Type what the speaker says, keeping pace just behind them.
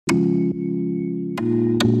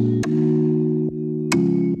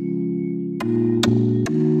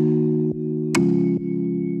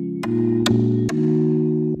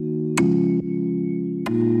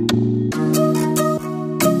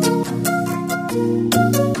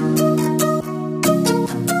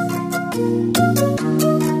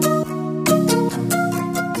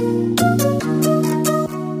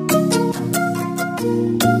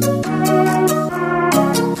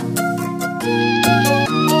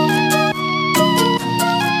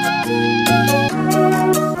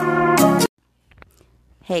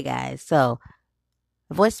Hey guys, so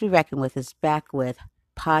the voice to be reckoned with is back with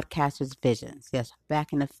Podcasters Visions. Yes,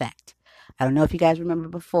 back in effect. I don't know if you guys remember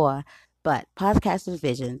before, but Podcasters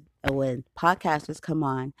Vision are when podcasters come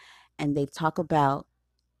on and they talk about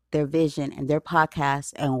their vision and their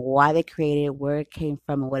podcast and why they created it, where it came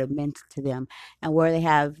from, and what it meant to them, and where they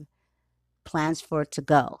have plans for it to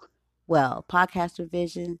go. Well, Podcaster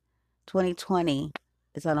Vision 2020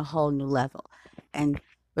 is on a whole new level. And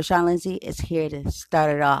Rosean Lindsey is here to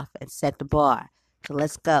start it off and set the bar. So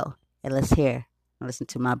let's go and let's hear and listen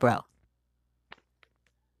to my bro.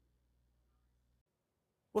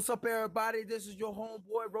 What's up, everybody? This is your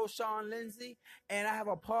homeboy, Rosean Lindsey, and I have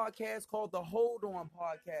a podcast called the Hold On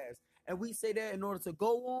Podcast. And we say that in order to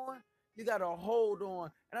go on, you got to hold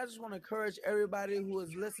on. And I just want to encourage everybody who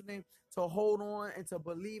is listening to hold on and to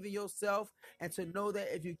believe in yourself and to know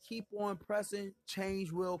that if you keep on pressing,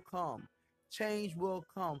 change will come. Change will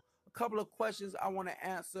come. A couple of questions I want to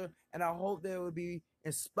answer, and I hope they will be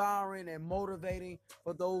inspiring and motivating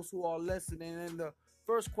for those who are listening. And the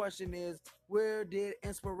first question is, where did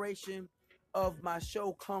inspiration of my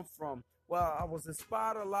show come from? Well, I was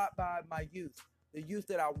inspired a lot by my youth, the youth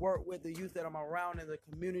that I work with, the youth that I'm around in the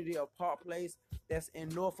community of Park Place that's in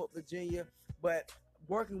Norfolk, Virginia. But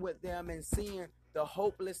working with them and seeing the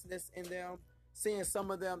hopelessness in them, seeing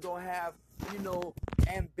some of them don't have,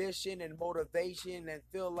 ambition and motivation and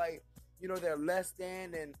feel like, they're less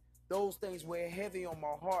than, and those things weigh heavy on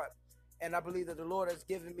my heart. And I believe that the Lord has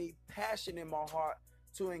given me passion in my heart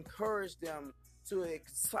to encourage them, to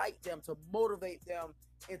excite them, to motivate them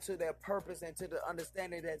into their purpose and to the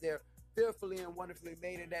understanding that they're fearfully and wonderfully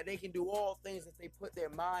made and that they can do all things if they put their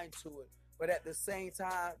mind to it. But at the same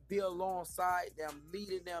time, be alongside them,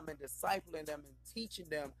 leading them and discipling them and teaching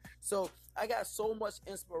them. So I got so much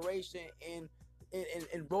inspiration in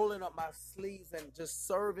rolling up my sleeves and just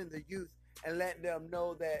serving the youth and letting them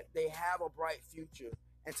know that they have a bright future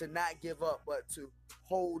and to not give up, but to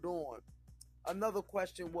hold on. Another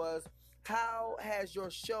question was, how has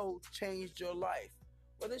your show changed your life?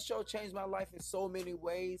 Well, this show changed my life in so many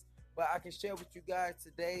ways, but I can share with you guys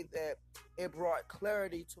today that it brought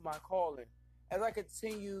clarity to my calling. As I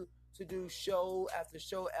continue to do show after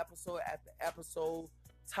show, episode after episode,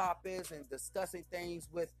 topics and discussing things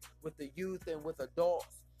with the youth and with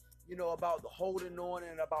adults, about the holding on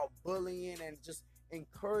and about bullying and just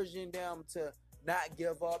encouraging them to not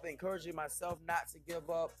give up, encouraging myself not to give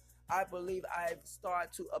up. I believe I've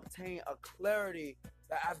started to obtain a clarity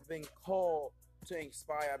that I've been called to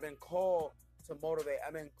inspire. I've been called to motivate.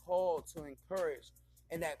 I've been called to encourage.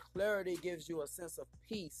 And that clarity gives you a sense of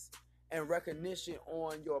peace and recognition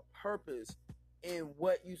on your purpose in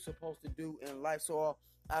what you're supposed to do in life. So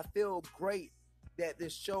I feel great that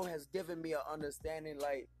this show has given me an understanding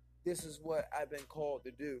like this is what I've been called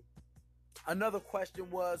to do. Another question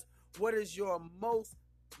was, what is your most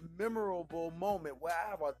memorable moment? Well,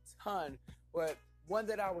 I have a ton, but one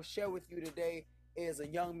that I will share with you today is a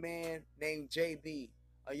young man named JB.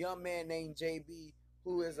 A young man named JB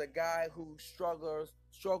who is a guy who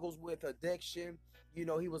struggles with addiction. He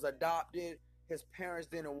was adopted. His parents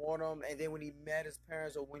didn't want him, and then when he met his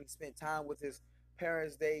parents or when he spent time with his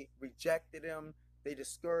parents, they rejected him. They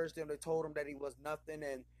discouraged him. They told him that he was nothing.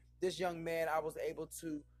 And this young man, I was able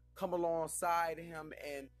to come alongside him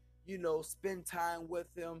and spend time with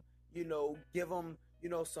him, give him,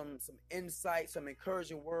 some insight, some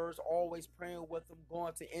encouraging words, always praying with him,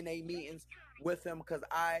 going to NA meetings with him because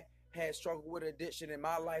I had struggled with addiction in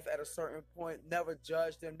my life at a certain point, never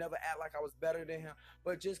judged him, never act like I was better than him,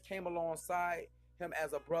 but just came alongside him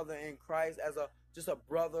as a brother in Christ, as just a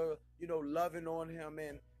brother, loving on him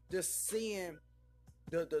and just seeing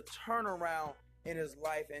the turnaround in his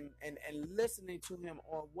life and listening to him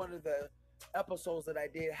on one of the episodes that I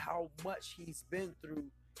did, how much he's been through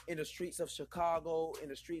in the streets of Chicago, in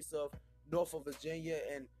the streets of Norfolk, Virginia,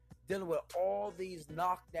 and dealing with all these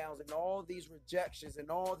knockdowns and all these rejections and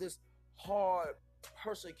all this hard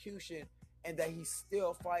persecution, and that he's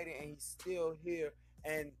still fighting and he's still here.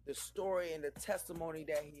 And the story and the testimony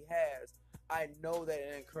that he has, I know that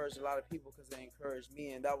it encouraged a lot of people because it encouraged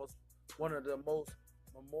me, and that was one of the most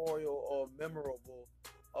memorial or memorable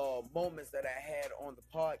moments that I had on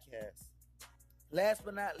the podcast. Last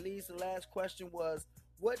but not least, the last question was,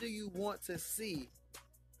 what do you want to see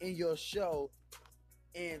in your show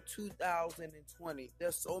in 2020?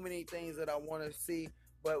 There's so many things that I want to see,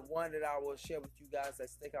 but one that I will share with you guys that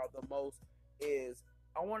stick out the most is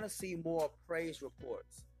I want to see more praise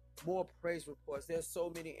reports. More praise reports. There's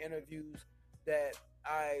so many interviews that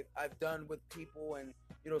I've done with people, and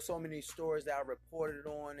so many stories that I reported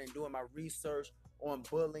on, and doing my research on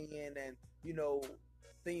bullying, and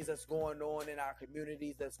things that's going on in our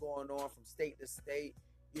communities, that's going on from state to state.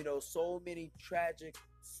 So many tragic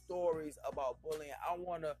stories about bullying. I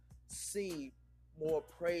want to see more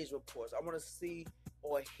praise reports. I want to see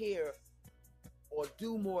or hear or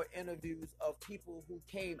do more interviews of people who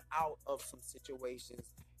came out of some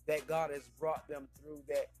situations that God has brought them through,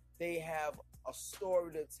 that they have a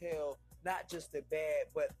story to tell, not just the bad,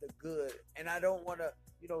 but the good. And I don't want to,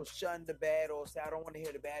 shun the bad or say I don't want to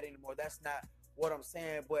hear the bad anymore. That's not what I'm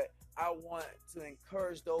saying, but I want to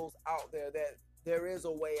encourage those out there that there is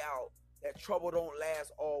a way out, that trouble don't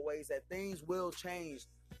last always, that things will change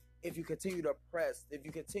if you continue to press, if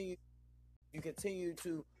you continue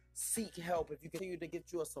to seek help, if you continue to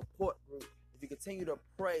get you a support group, if you continue to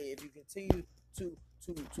pray, if you continue to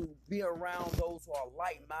be around those who are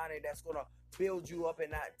like-minded, that's going to build you up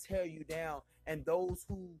and not tear you down, and those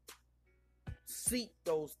who seek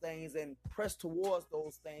those things and press towards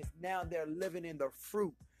those things, now they're living in the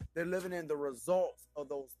fruit, they're living in the results of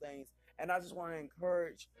those things. And I just want to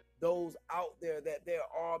encourage those out there that there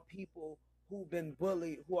are people who've been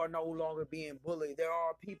bullied who are no longer being bullied. There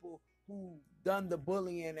are people who done the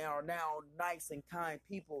bullying and are now nice and kind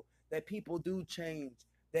people, that people do change,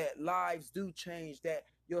 that lives do change, that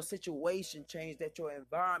your situation change, that your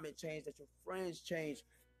environment change, that your friends change,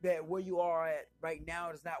 that where you are at right now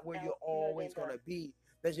is not where you're always going to be.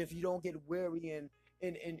 That if you don't get weary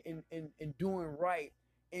in doing right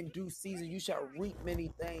in due season, you shall reap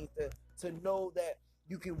many things. To know that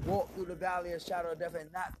you can walk through the valley of shadow of death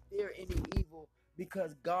and not fear any evil,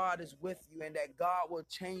 because God is with you, and that God will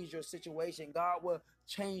change your situation. God will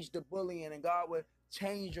change the bullying, and God will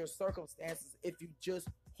change your circumstances if you just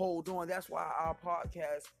hold on. That's why our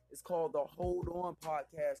podcast is called the Hold On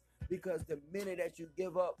Podcast, because the minute that you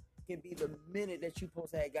give up can be the minute that you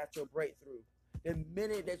supposed to have got your breakthrough. The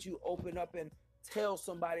minute that you open up and tell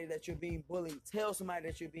somebody that you're being bullied, tell somebody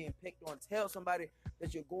that you're being picked on, tell somebody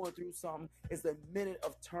that you're going through something, is the minute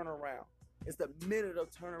of turnaround. It's the minute of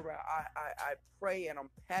turnaround. I pray, and I'm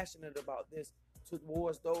passionate about this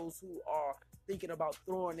towards those who are thinking about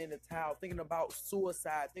throwing in the towel, thinking about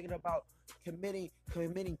suicide, thinking about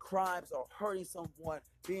committing crimes or hurting someone,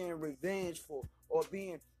 being revengeful, or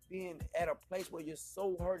being at a place where you're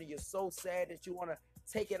so hurt and you're so sad that you want to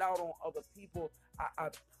take it out on other people. I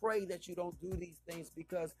pray that you don't do these things,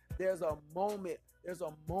 because there's a moment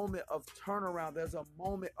of turnaround. There's a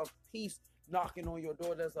moment of peace knocking on your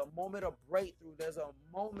door. There's a moment of breakthrough. There's a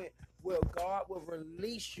moment where God will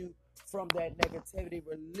release you from that negativity,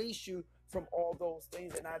 release you from all those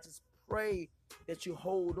things. And I just pray that you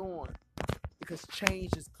hold on, because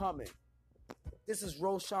change is coming. This is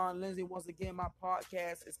Rosean, Lindsey. Once again, my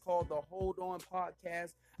podcast is called the Hold On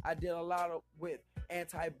Podcast. I deal a lot with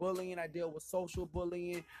anti-bullying. I deal with social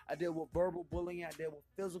bullying. I deal with verbal bullying. I deal with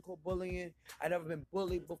physical bullying. I've never been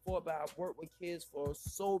bullied before, but I've worked with kids for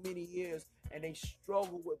so many years, and they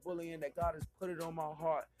struggle with bullying, that God has put it on my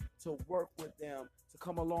heart to work with them, to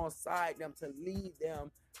come alongside them, to lead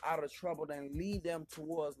them out of trouble and lead them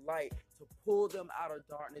towards light, to pull them out of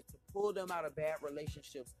darkness, to pull them out of bad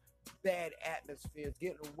relationships, bad atmospheres,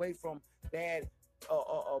 getting away from bad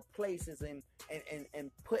places, and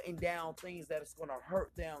putting down things that is going to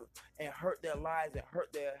hurt them and hurt their lives and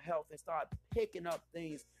hurt their health, and start picking up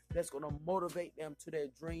things that's going to motivate them to their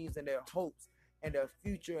dreams and their hopes and their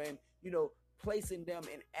future, and placing them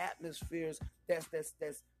in atmospheres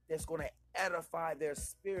that's going to edify their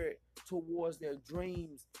spirit towards their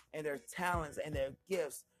dreams and their talents and their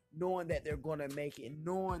gifts, knowing that they're going to make it,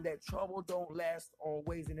 knowing that trouble don't last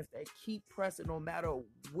always, and if they keep pressing, no matter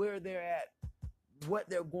where they're at, what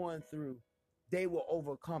they're going through, they will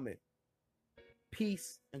overcome it.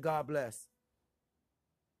 Peace and God bless.